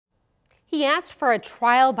He asked for a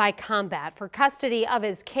trial by combat for custody of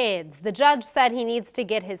his kids. The judge said he needs to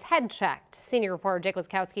get his head checked. Senior reporter Jake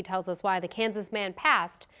Wiskowski tells us why the Kansas man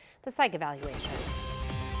passed the psych evaluation.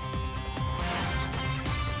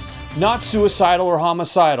 Not suicidal or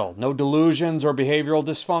homicidal, no delusions or behavioral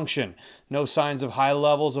dysfunction, no signs of high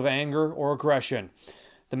levels of anger or aggression.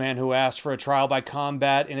 The man who asked for a trial by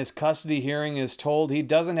combat in his custody hearing is told he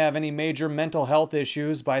doesn't have any major mental health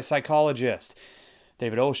issues by a psychologist.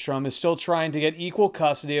 David Ostrom is still trying to get equal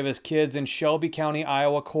custody of his kids in Shelby County,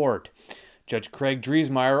 Iowa court. Judge Craig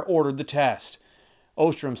Driesmeyer ordered the test.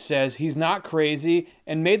 Ostrom says he's not crazy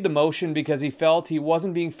and made the motion because he felt he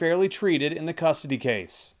wasn't being fairly treated in the custody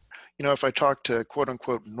case. You know, if I talk to quote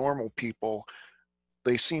unquote normal people,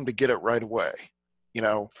 they seem to get it right away. You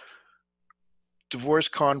know, divorce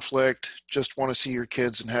conflict, just want to see your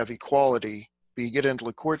kids and have equality. But you get into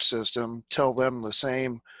the court system, tell them the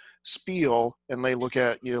same spiel, and they look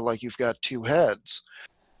at you like you've got two heads.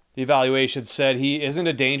 The evaluation said he isn't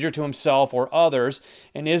a danger to himself or others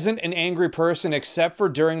and isn't an angry person except for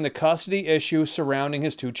during the custody issue surrounding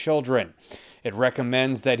his two children. It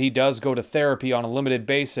recommends that he does go to therapy on a limited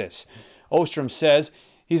basis. Ostrom says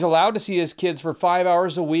he's allowed to see his kids for 5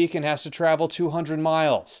 hours a week and has to travel 200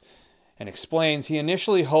 miles, and explains he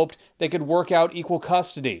initially hoped they could work out equal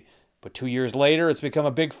custody, but 2 years later it's become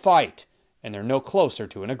a big fight, and they're no closer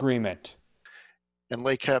to an agreement. And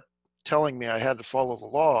they kept telling me I had to follow the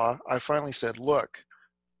law. I finally said, look,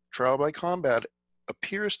 trial by combat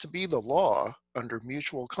appears to be the law under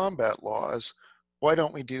mutual combat laws. Why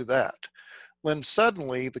don't we do that? Then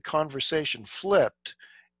suddenly the conversation flipped,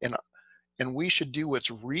 and we should do what's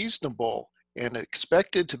reasonable and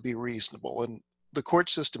expected to be reasonable. And the court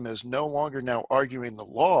system is no longer now arguing the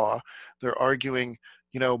law. They're arguing,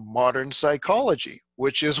 you know, modern psychology,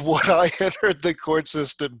 which is what I entered the court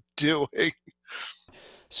system doing.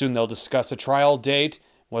 Soon they'll discuss a trial date.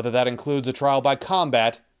 Whether that includes a trial by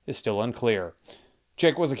combat is still unclear.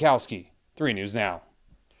 Jake Wiskowski, 3 News Now.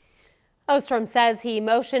 Ostrom says he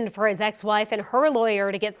motioned for his ex-wife and her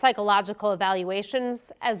lawyer to get psychological evaluations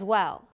as well.